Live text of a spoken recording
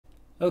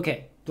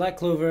Okay, Black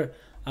Clover.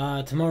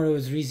 Tomorrow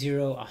is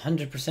ReZero,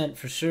 100%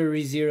 for sure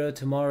ReZero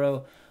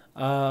tomorrow.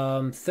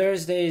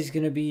 Thursday is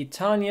gonna be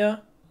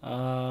Tanya.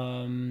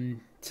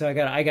 So I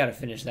gotta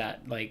finish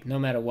that, like, no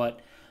matter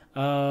what.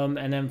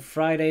 And then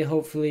Friday,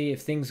 hopefully,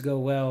 if things go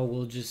well,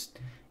 we'll just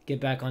get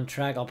back on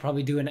track. I'll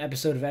probably do an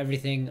episode of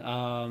everything.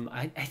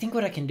 I think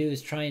what I can do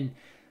is try and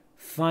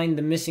find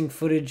the missing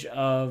footage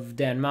of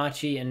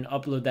Danmachi and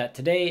upload that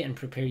today and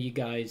prepare you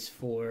guys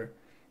for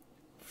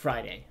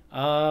Friday.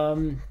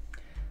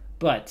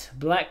 But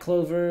Black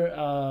Clover,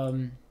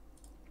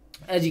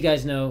 as you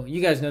guys know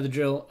the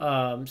drill.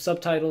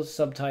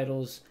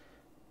 Subtitles,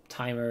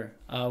 timer.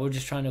 We're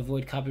just trying to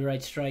avoid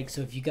copyright strikes.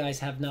 So if you guys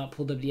have not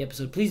pulled up the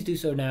episode, please do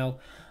so now.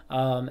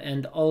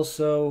 And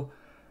also,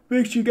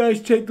 make sure you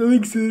guys check the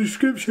links in the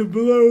description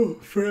below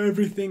for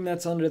everything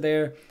that's under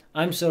there.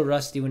 I'm so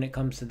rusty when it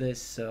comes to this.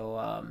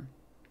 So,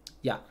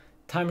 yeah.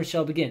 Timer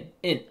shall begin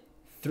in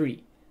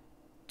 3,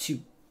 2,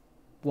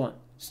 1.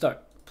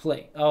 Start.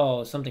 Play.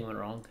 Oh, something went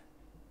wrong.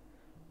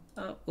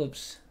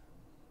 Whoops.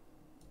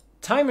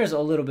 Timer's a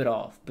little bit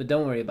off, but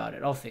don't worry about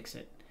it. I'll fix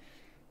it.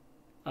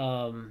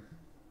 11,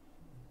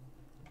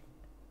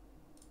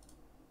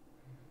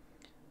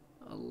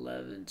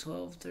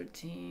 12,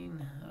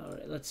 13. All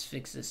right, let's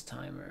fix this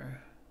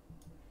timer.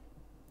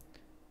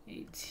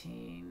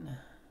 18.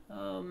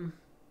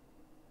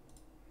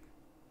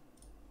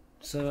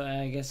 So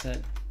I guess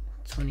at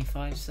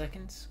 25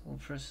 seconds, we'll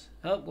press.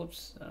 Oh,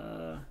 whoops.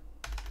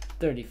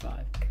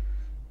 35.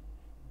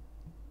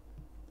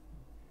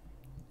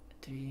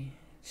 3,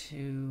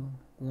 2,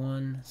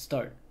 1,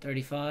 start.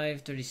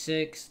 35,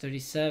 36,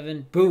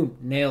 37. Boom,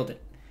 nailed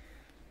it.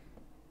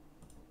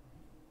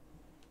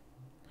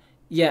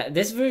 Yeah,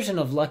 this version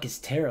of luck is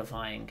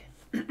terrifying.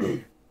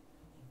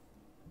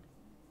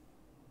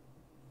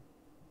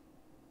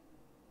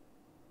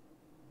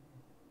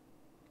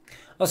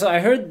 Also,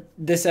 I heard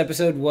this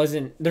episode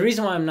wasn't... The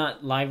reason why I'm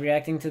not live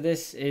reacting to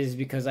this is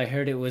because I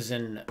heard it was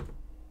an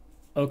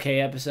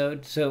okay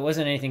episode. So it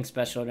wasn't anything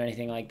special or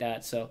anything like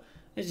that. So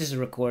it's just a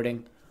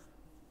recording.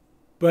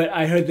 But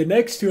I heard the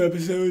next two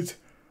episodes...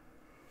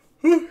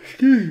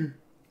 the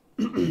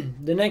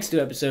next two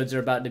episodes are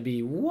about to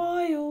be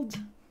wild.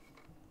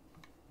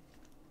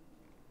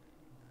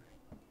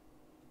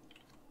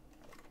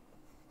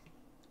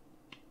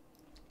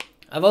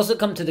 I've also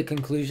come to the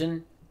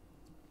conclusion,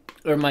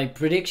 or my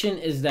prediction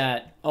is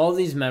that all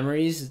these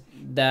memories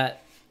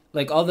that,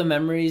 like all the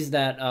memories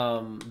that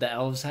the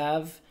elves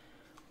have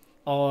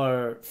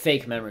are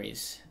fake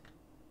memories.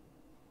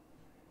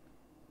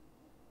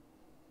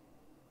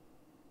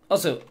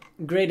 Also,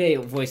 grade A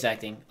voice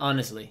acting,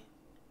 honestly.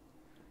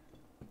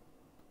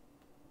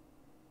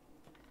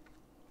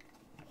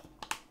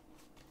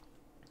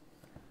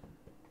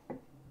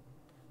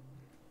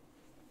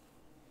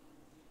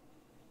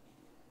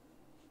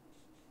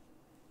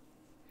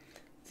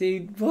 See,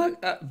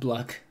 Bluck.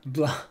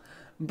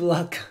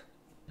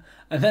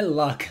 I meant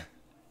luck.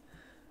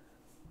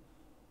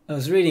 I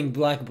was reading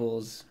Black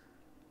Bulls.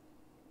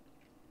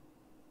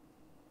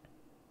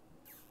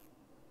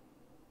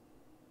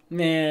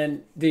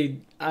 Man,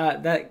 dude,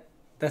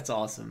 that's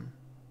awesome.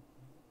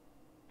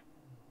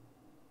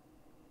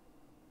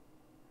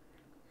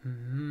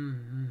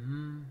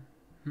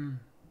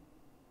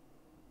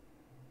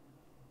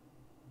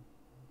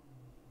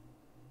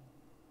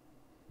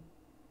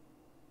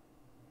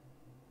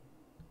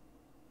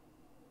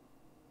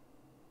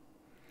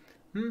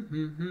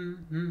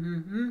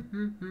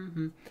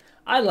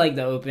 I like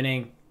the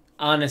opening.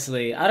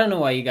 Honestly, I don't know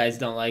why you guys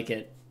don't like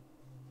it.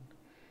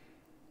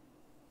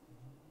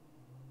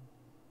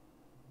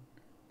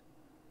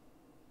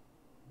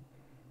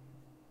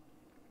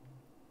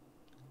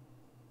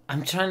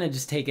 I'm trying to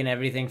just take in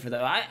everything for the...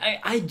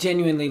 I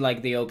genuinely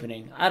like the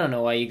opening. I don't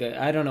know why you guys...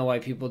 I don't know why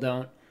people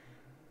don't.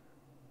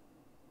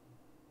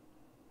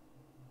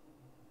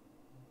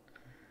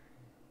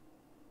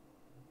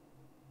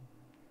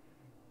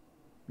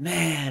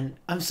 Man,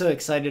 I'm so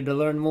excited to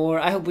learn more.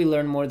 I hope we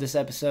learn more this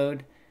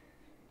episode.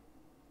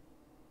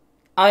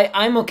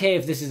 I'm okay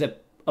if this is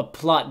a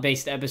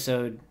plot-based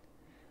episode.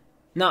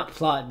 Not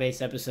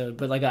plot-based episode,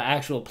 but like an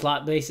actual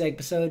plot-based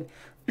episode.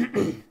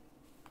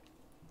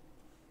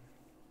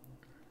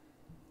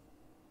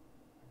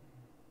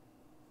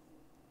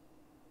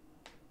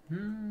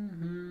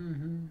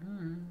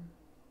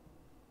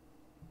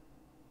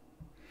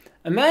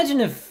 Imagine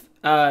if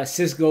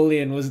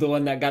Sisgolian was the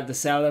one that got the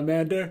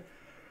salamander.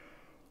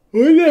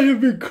 Wouldn't that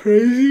have been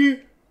crazy?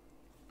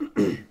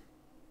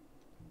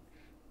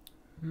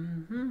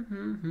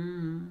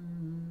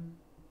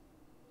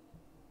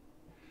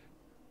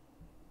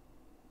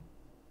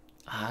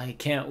 I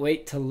can't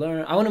wait to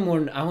learn. I want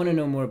to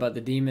know more about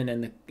the demon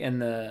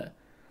and the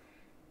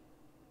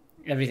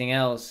everything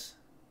else.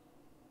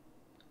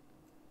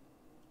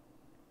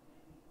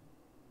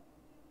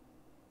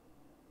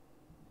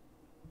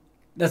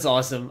 That's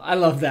awesome. I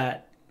love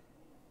that.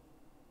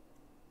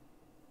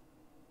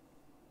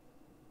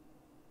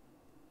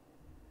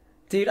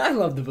 Dude, I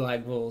love the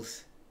Black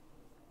Bulls.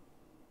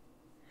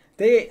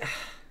 They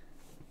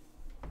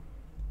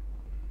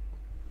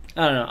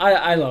I don't know.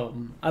 I love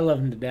them. I love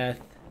them to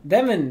death.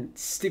 Them and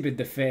stupid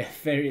the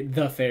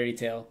fairy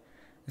tale,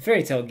 the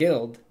fairy tale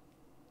guild.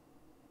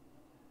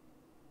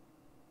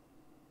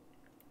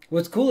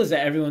 What's cool is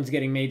that everyone's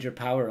getting major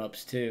power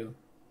ups too.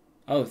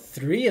 Oh,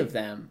 3 of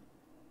them.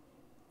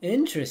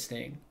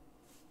 Interesting.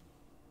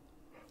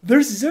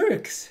 There's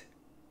Zerks.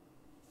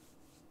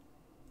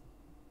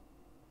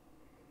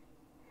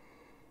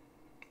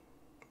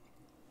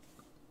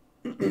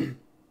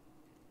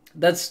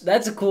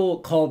 That's a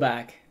cool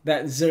callback.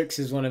 That Zerks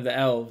is one of the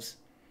elves.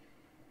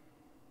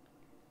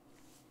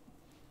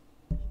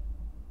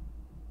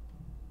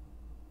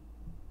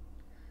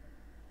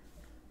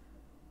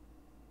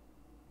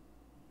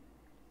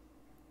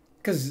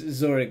 Because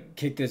Zora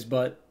kicked his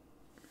butt.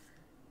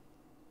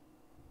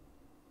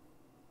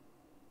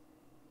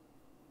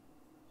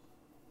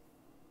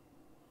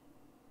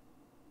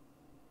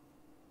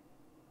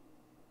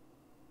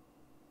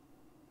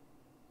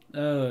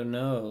 Oh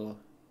no.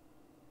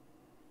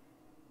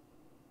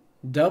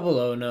 Double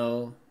oh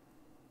no.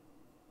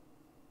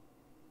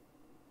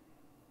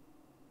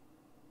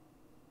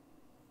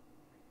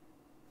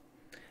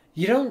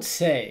 You don't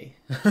say.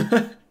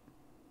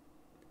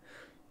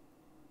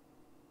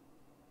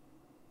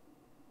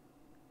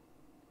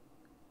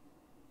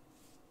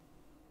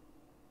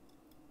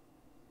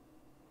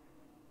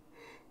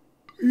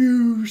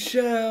 You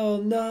shall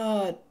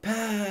not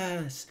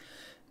pass.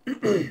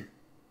 Is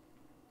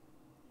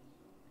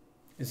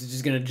it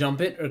just gonna jump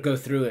it or go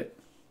through it?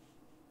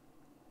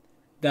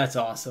 That's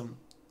awesome.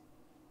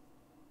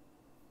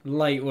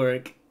 Light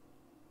work.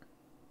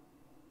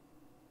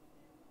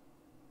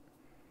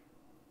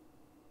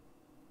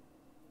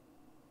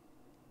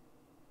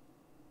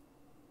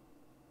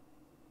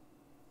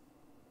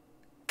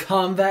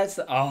 Combat's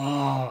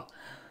oh.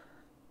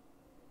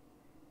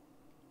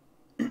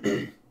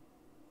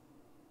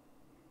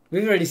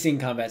 We've already seen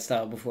combat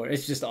style before.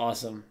 It's just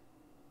awesome.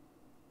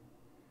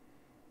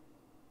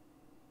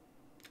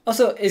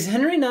 Also, is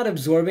Henry not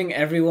absorbing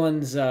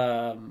everyone's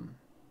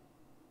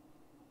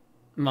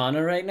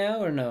mana right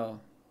now, or no?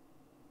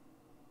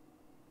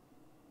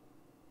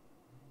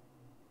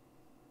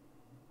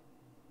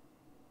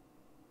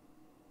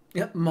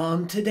 Yep,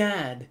 mom to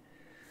dad.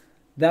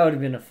 That would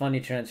have been a funny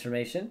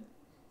transformation.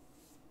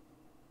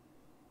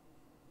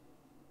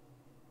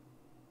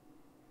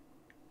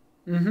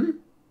 Mm-hmm.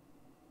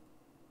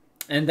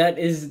 And that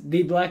is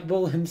the Black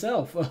Bull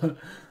himself.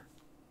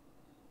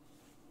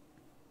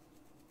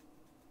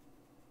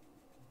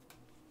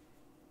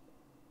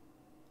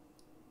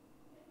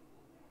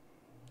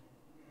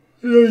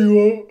 No,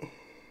 you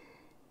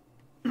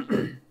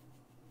won't.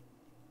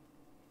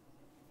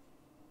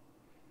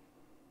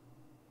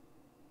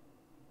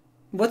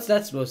 What's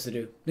that supposed to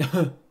do?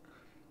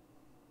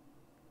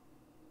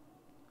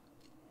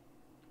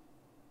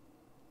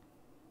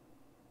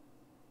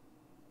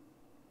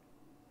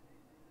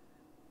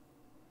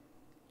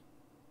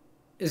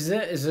 Is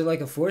it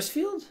like a force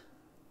field?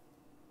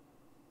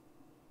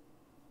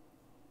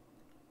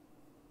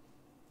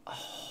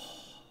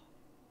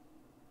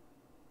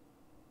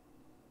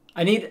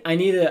 I need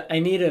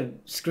a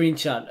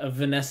screenshot of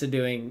Vanessa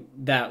doing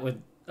that with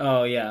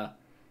oh yeah.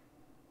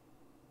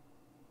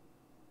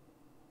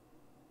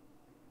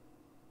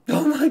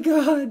 Oh my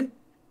god.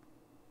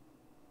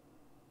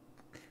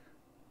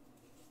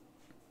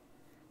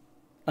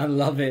 I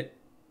love it.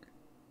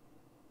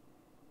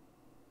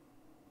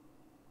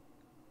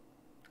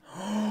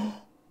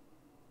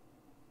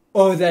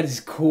 Oh, that is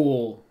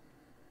cool.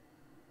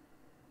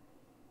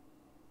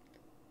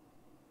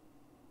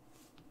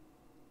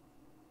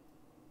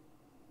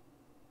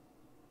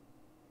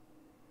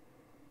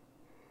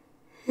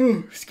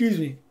 Excuse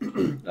me.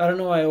 I don't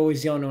know why I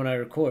always yawn when I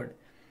record.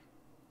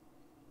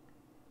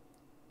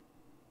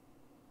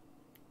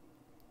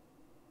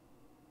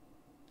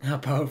 How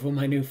powerful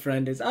my new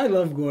friend is. I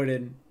love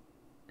Gordon.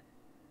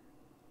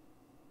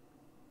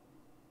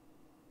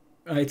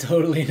 I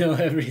totally know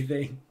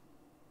everything.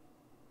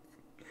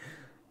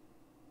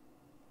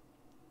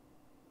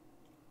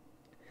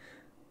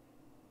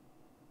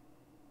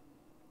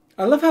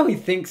 I love how he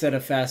thinks at a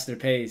faster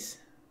pace.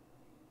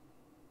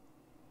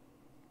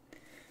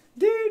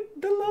 Dude,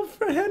 the love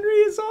for Henry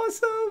is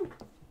awesome.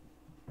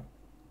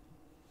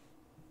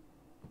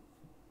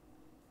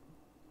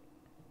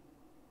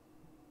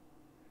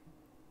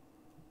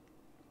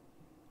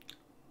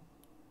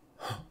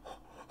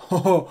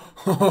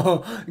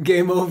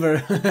 Game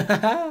over.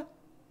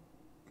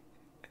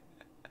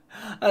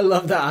 I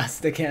love the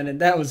Asta cannon.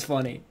 That was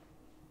funny.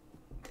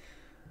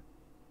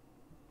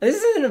 This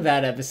isn't a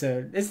bad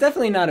episode. It's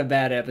definitely not a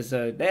bad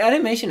episode. The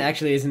animation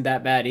actually isn't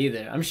that bad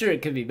either. I'm sure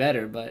it could be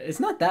better, but it's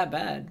not that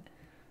bad.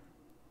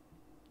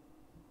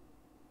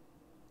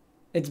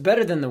 It's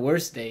better than the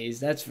worst days,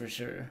 that's for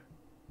sure.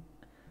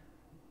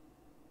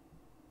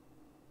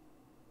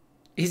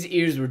 His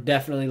ears were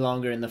definitely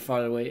longer in the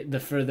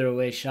further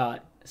away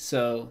shot,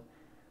 so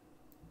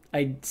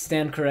I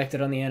stand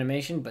corrected on the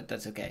animation, but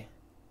that's okay.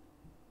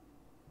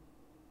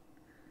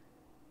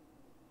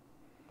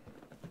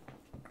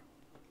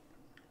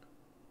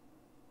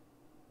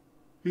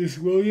 Miss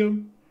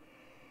William.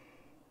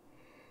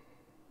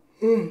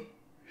 Oh,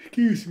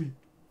 excuse me.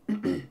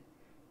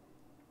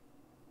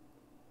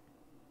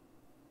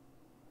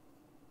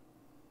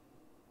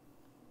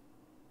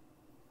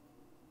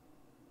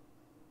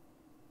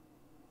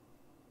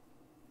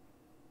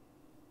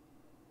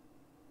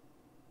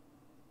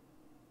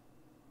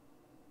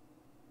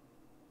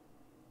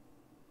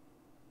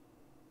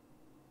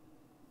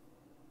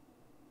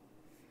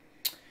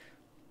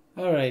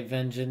 All right,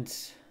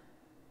 Vengeance.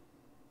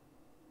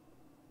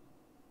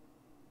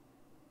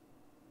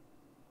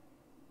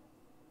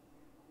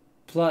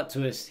 Plot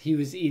twist, he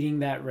was eating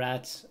that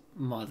rat's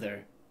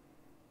mother.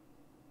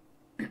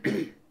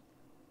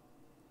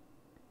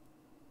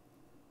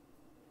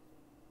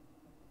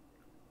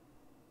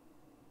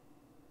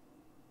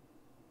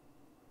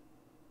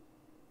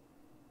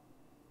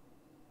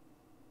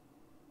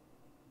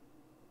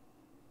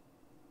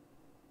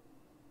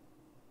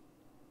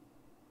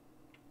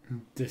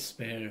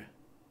 Despair.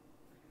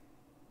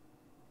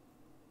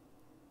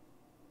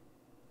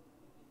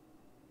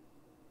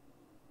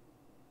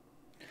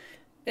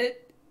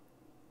 It...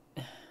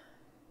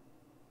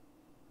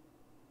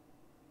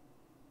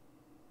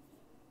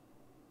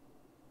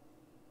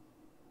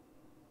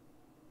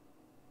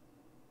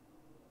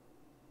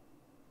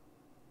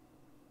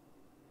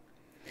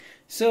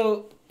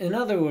 So, in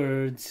other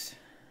words...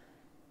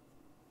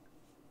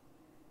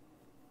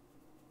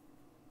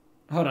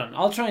 Hold on,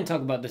 I'll try and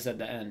talk about this at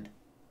the end.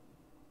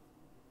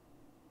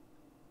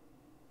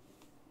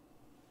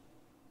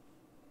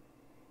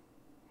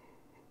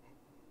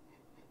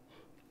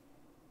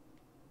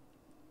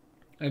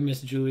 I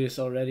miss Julius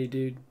already,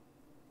 dude.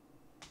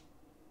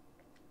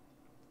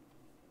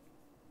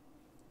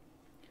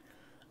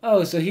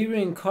 Oh, so he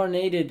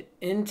reincarnated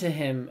into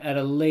him at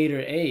a later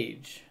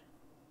age.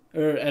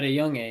 Or at a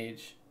young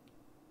age.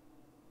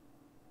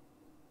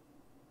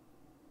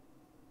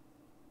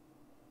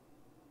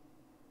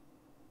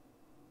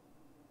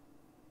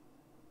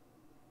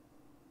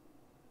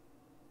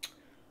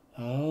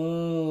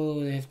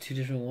 Oh, they have two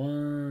different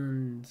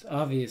ones.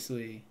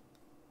 Obviously.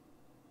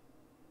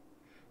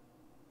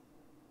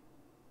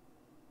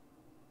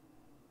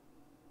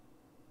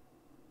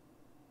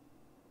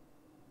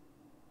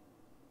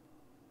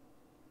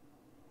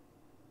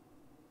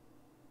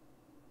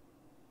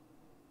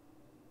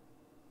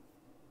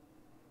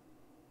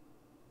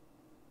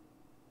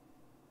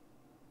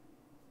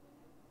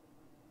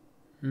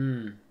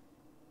 Hmm.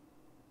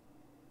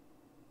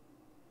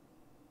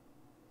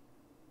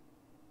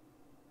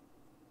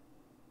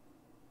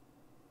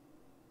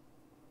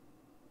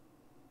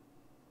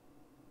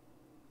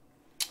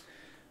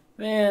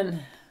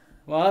 Man,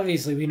 well,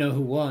 obviously we know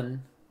who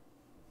won.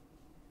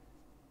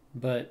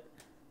 But...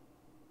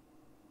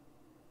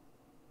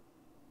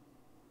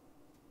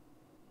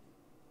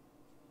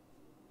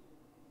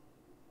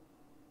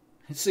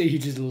 So you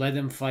just let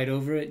them fight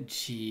over it?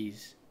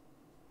 Jeez.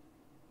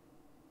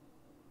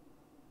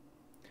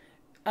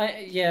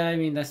 Yeah, I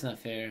mean, that's not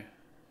fair.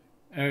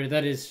 Or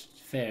that is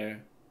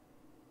fair.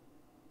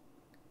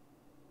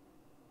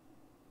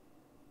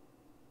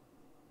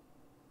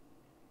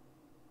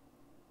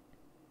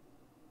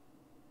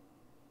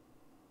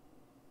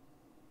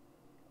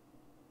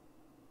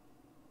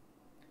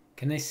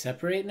 Can they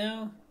separate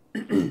now?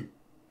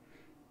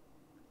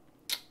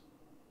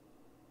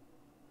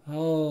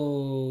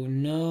 Oh,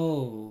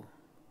 no.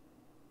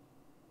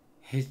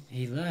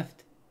 He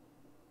left.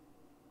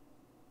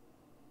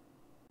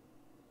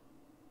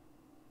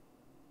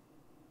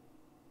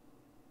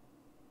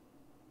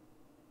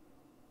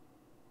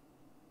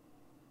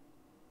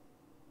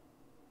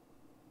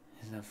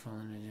 He's not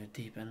falling into a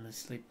deep, endless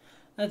sleep.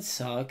 That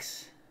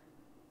sucks.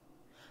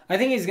 I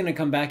think he's gonna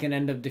come back and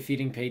end up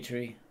defeating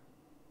Patri.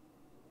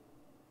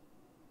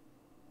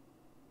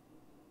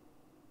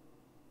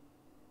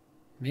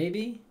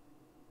 Maybe?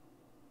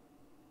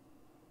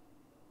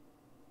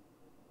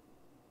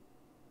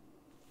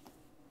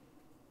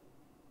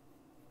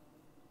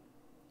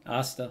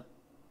 Asta.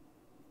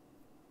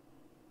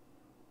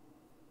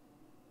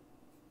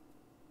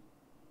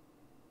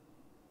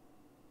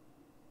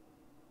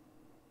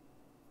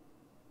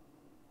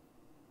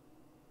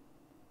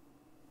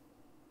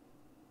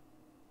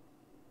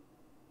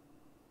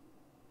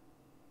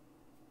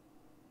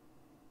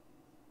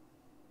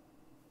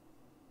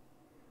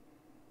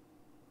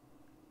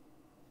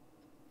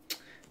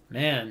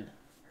 Man.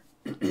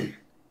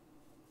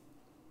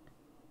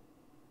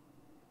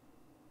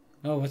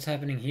 Oh, what's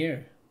happening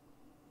here?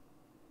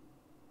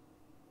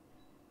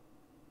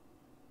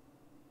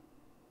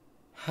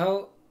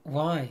 How?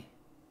 Why?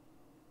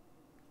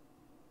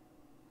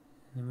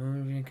 The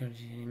moment of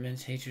reincarnation,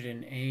 immense hatred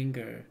and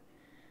anger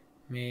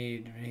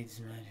made Raid's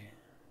magic.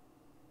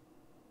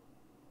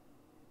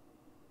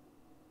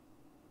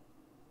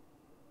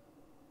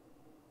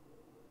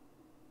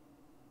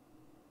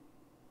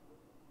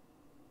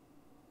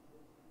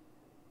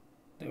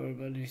 They were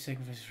about to be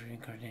sacrificed for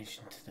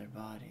reincarnation to their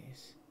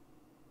bodies.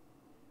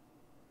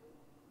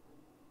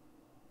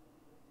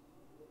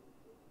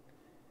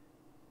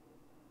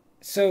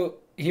 So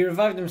he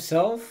revived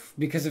himself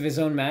because of his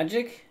own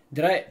magic?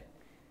 Did I?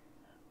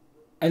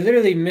 I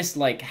literally missed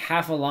like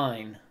half a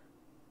line.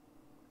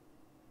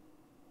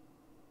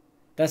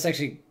 That's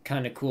actually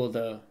kind of cool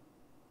though.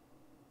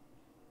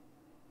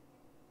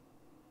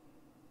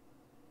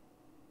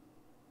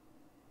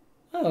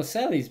 Oh,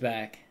 Sally's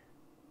back.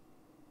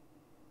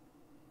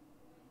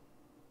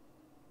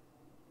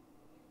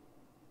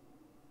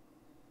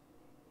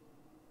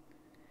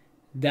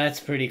 That's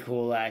pretty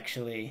cool,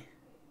 actually.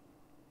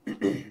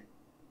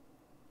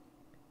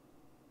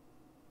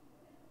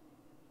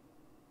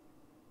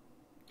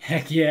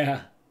 Heck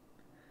yeah.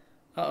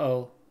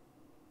 Uh-oh.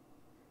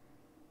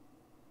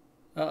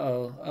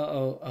 Uh-oh.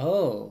 Uh-oh.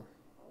 Oh.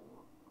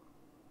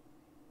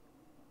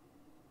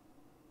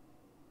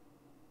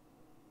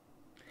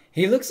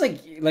 He looks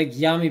like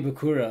Yami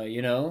Bakura,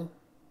 you know?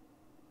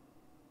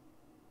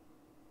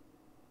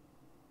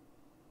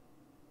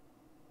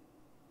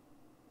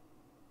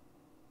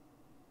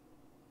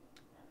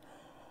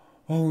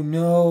 Oh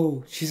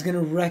no, she's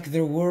gonna wreck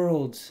their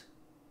worlds.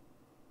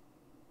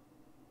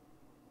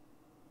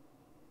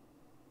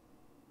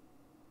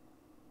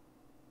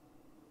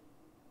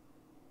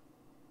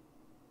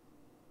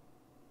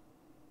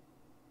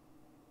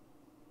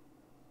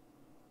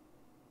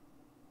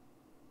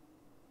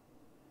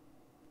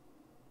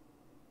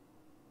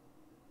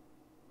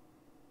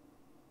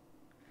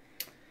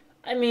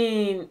 I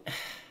mean,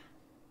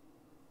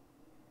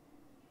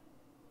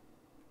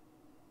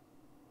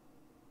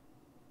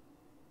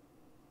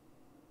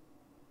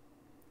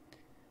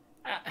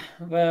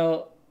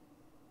 well,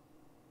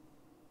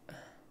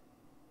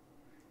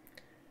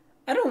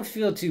 I don't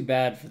feel too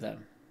bad for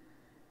them.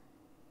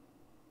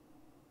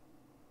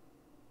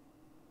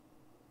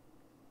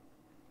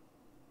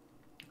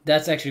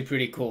 That's actually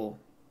pretty cool.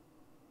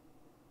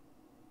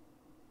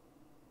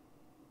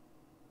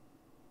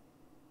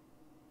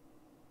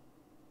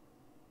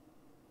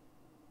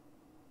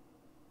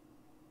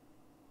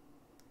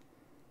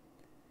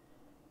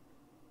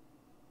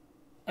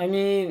 I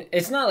mean,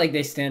 it's not like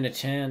they stand a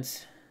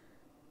chance.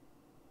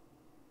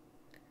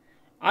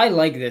 I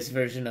like this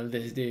version of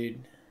this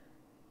dude.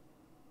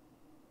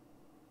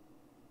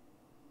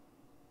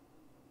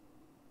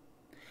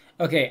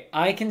 Okay,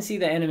 I can see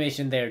the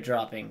animation there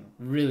dropping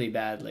really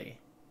badly.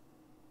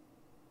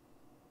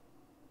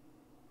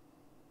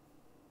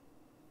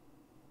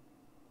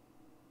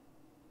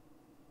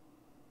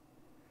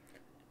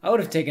 I would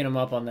have taken him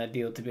up on that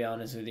deal, to be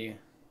honest with you.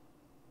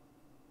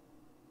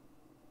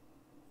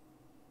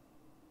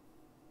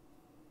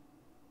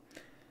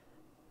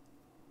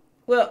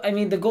 Well, I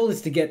mean, the goal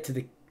is to get to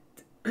the...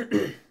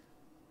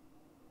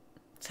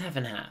 It's half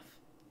and half.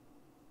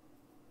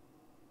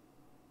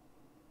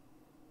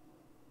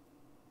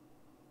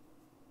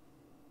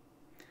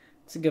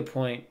 It's a good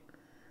point.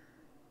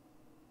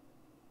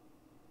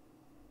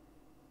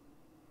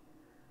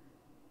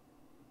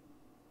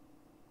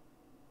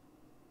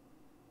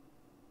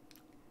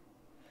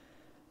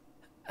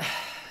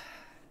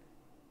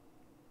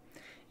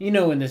 You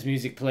know when this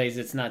music plays,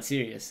 it's not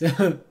serious.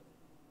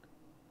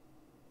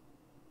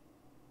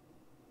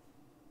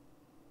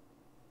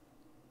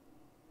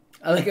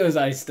 I like how his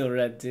eyes still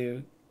red,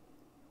 too.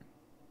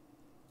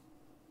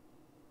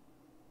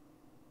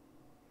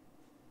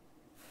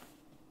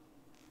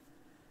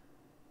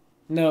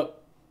 No.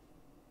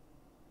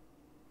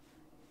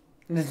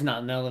 It's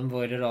not null and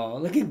void at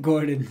all. Look at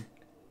Gordon.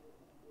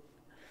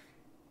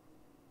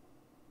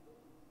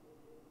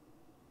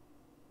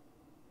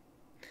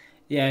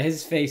 Yeah,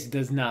 his face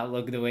does not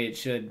look the way it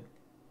should.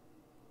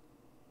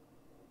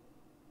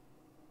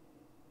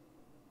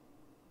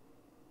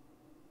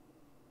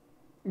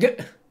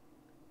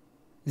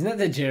 Isn't that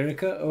the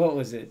Jericho? What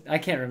was it? I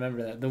can't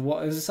remember that. The wall.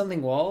 Was it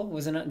something wall?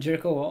 Was it not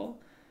Jericho wall?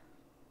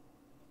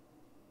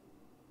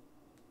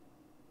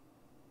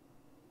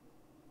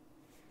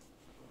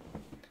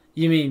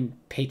 You mean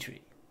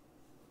Patriot?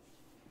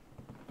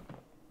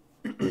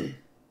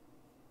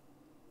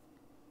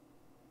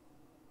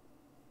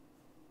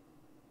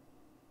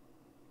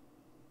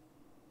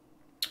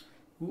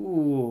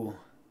 Ooh.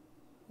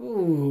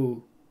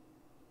 Ooh.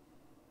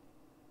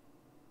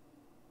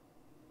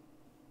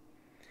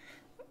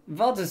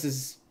 Valdez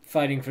is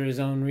fighting for his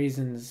own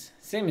reasons.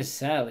 Same as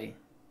Sally.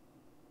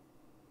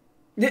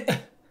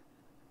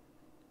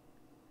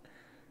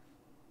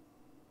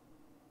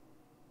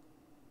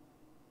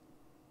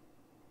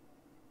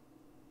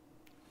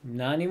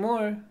 Not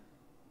anymore.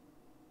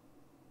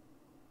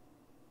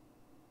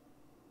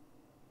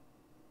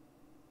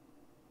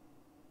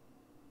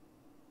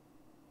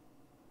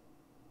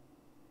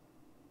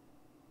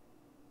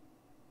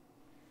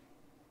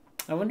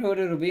 I wonder what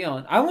it'll be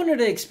on. I wanted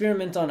to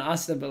experiment on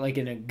Asta, but like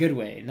in a good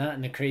way, not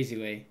in a crazy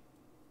way.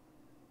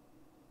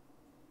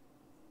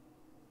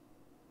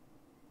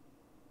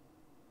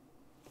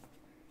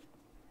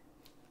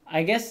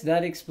 I guess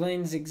that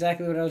explains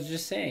exactly what I was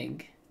just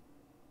saying.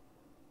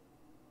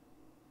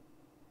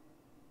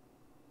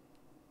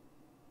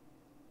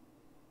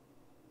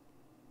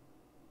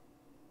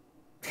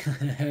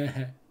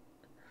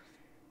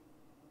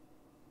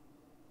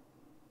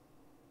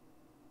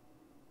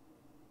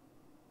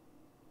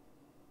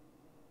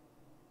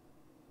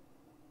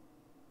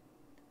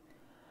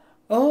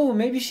 Oh,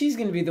 maybe she's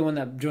gonna be the one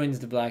that joins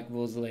the Black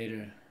Bulls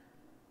later.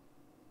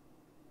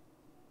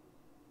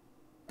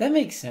 That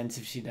makes sense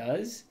if she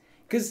does.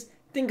 Because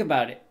think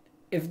about it.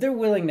 If they're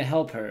willing to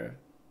help her,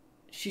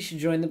 she should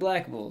join the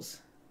Black Bulls.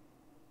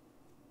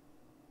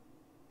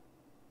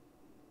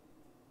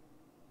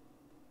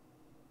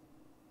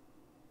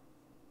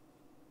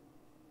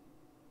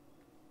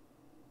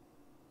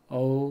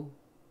 Oh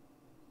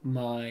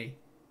my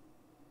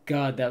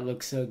God, that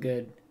looks so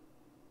good.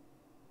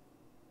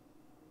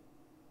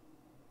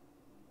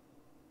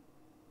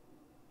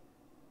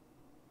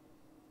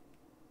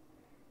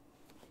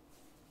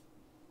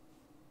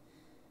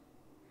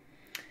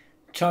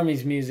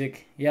 Charmy's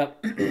music,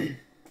 yep.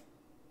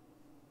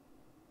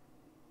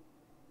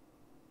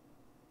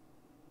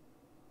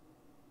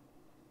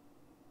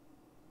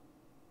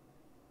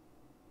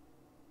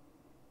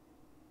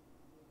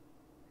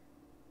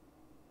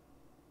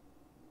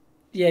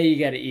 Yeah, you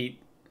gotta eat.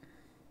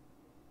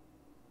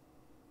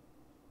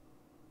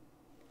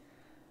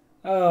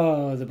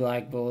 Oh, the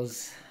Black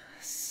Bulls.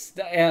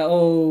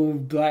 Oh,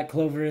 Black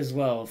Clover as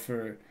well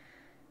for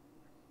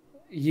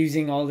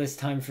using all this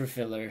time for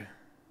filler.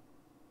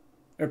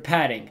 Or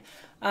padding.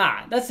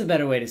 Ah, that's the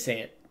better way to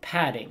say it.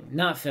 Padding,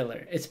 not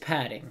filler. It's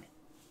padding.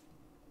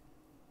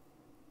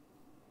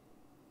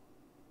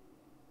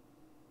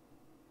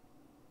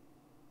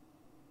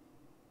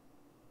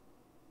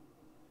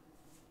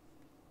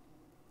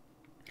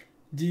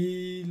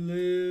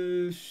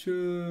 Delicious.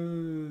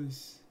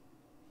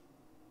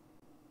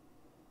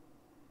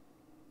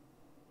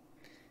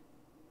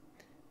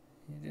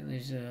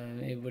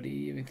 Everybody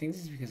even thinks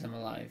it's because I'm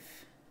alive.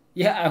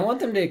 Yeah, I want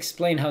them to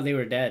explain how they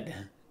were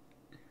dead.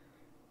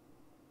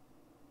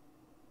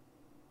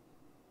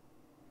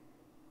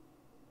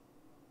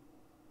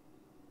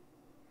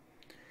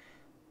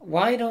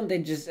 Why don't they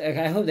just...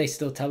 I hope they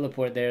still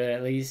teleport there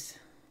at least.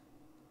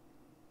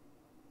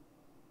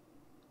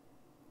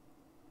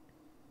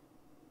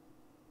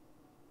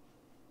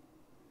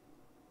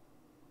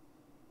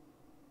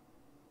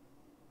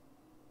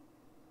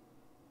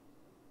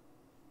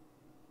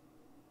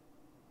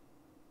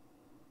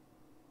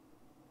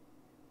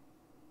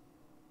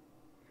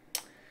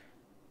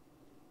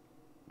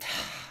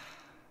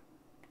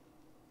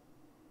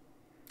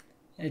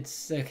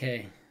 It's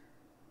okay.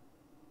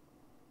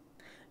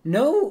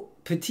 No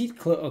Petite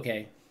Clover.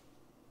 Okay.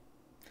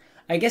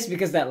 I guess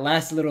because that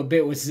last little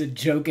bit was a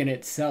joke in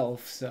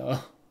itself, so.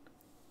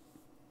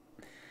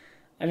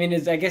 I mean,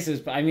 I guess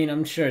it's. I mean,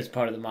 I'm sure it's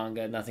part of the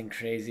manga, nothing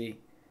crazy,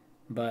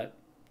 but.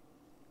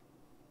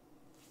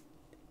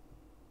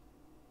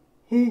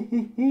 It's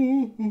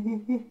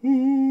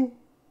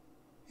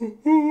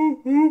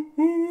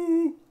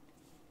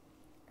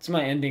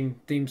my ending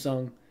theme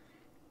song.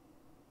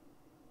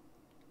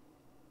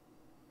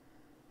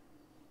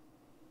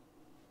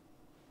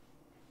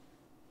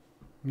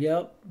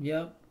 Yep.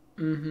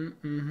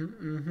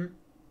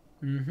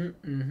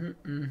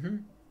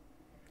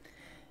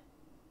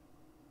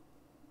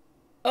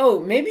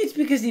 Oh, maybe it's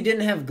because he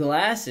didn't have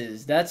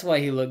glasses. That's why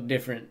he looked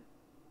different.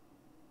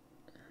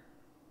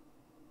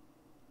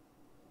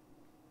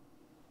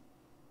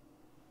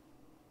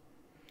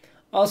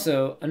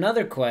 Also,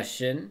 another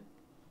question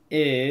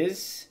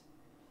is...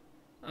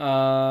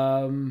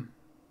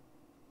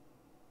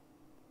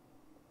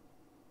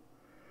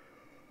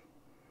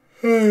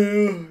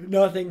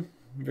 nothing,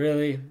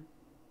 really.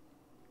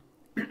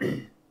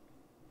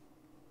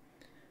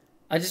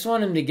 I just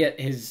want him to get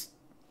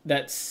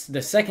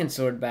the second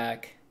sword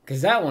back,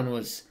 because that one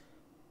was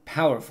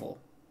powerful,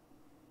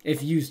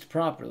 if used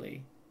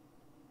properly.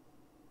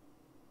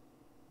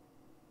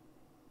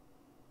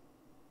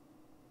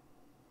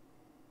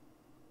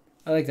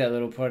 I like that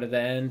little part at the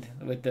end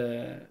with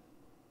the...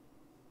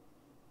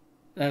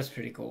 That was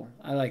pretty cool.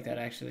 I like that,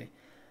 actually.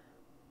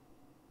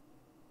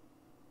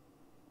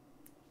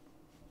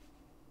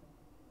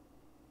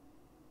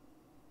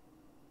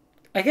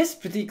 I guess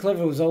Petite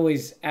Clover was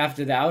always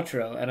after the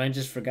outro, and I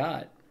just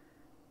forgot.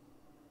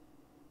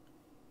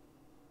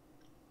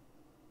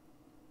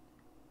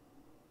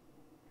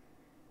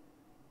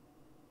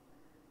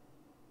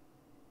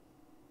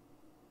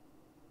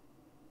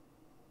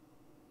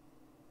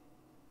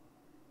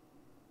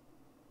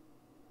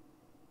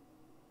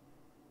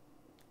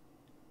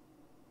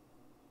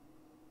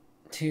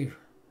 Two,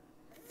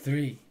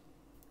 3,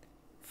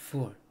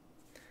 4,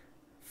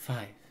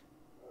 5,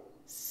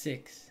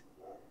 6.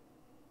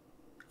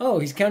 Oh,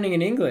 he's counting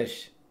in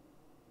English.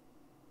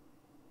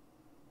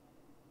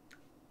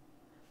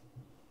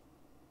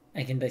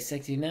 I can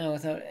dissect you now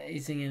without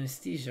using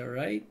anesthesia,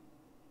 right?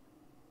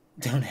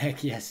 Don't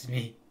heck yes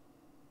me.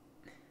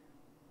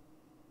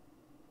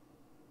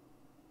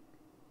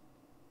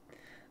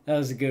 That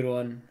was a good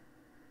one.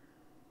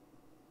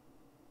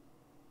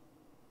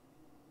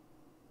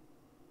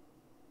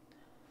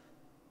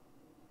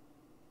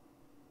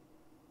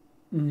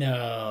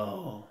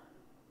 No.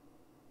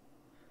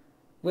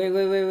 Wait a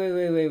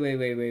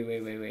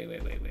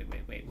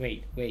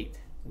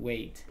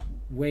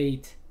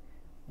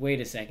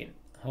second.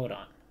 Hold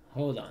on.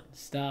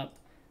 Stop.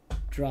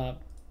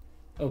 Drop.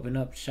 Open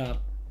up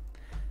shop.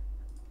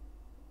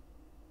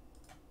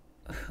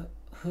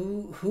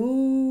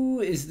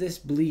 Who is this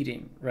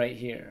bleeding right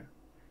here?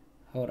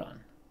 Hold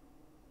on.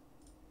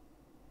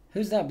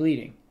 Who's that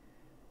bleeding?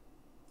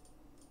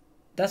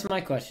 That's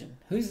my question.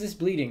 Who's this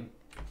bleeding?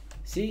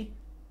 See?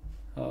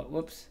 Oh,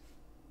 whoops.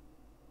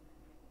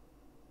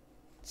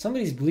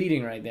 Somebody's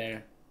bleeding right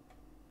there.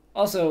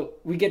 Also,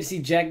 we get to see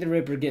Jack the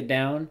Ripper get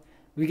down.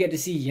 We get to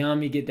see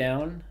Yami get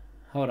down.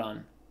 Hold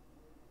on.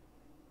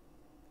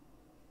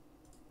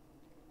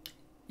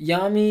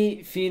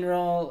 Yami,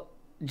 Funeral,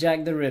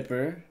 Jack the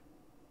Ripper.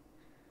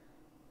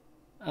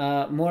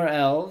 More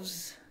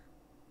elves.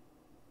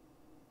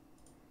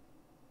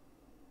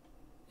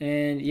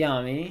 And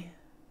Yami.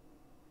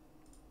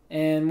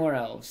 And more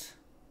elves.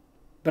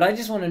 But I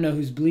just want to know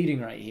who's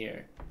bleeding right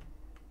here.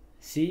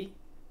 See?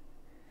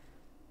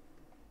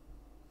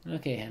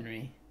 Okay,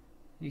 Henry.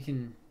 You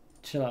can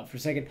chill out for a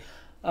second.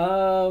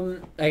 I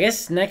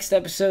guess next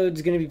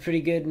episode's gonna be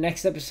pretty good.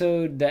 Next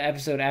episode, the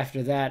episode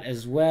after that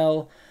as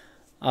well.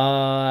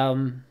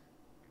 We'll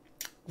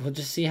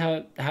just see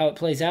how it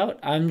plays out.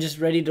 I'm just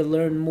ready to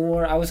learn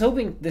more. I was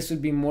hoping this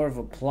would be more of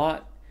a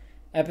plot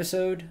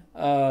episode.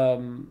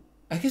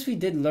 I guess we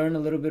did learn a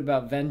little bit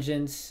about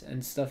vengeance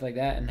and stuff like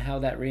that, and how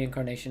that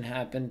reincarnation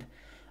happened.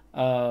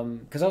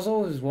 Because I was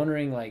always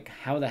wondering like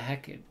how the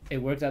heck it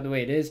worked out the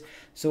way it is.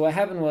 So what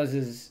happened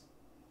is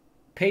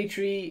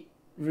Patri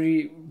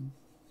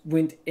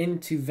went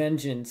into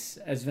vengeance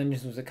as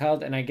vengeance was a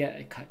child, and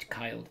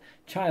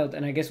child,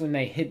 and I guess when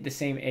they hit the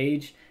same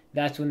age,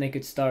 that's when they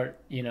could start,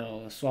 you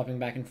know, swapping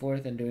back and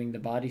forth and doing the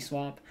body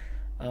swap.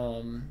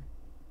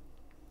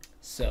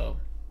 So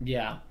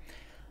yeah.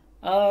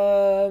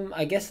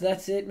 I guess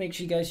that's it. Make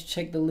sure you guys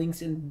check the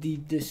links in the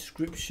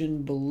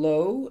description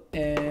below,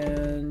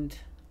 and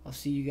I'll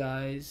see you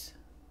guys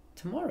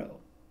tomorrow.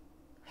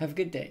 Have a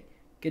good day,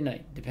 good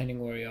night, depending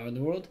where you are in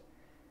the world,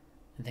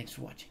 and thanks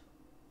for watching.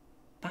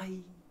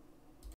 Bye.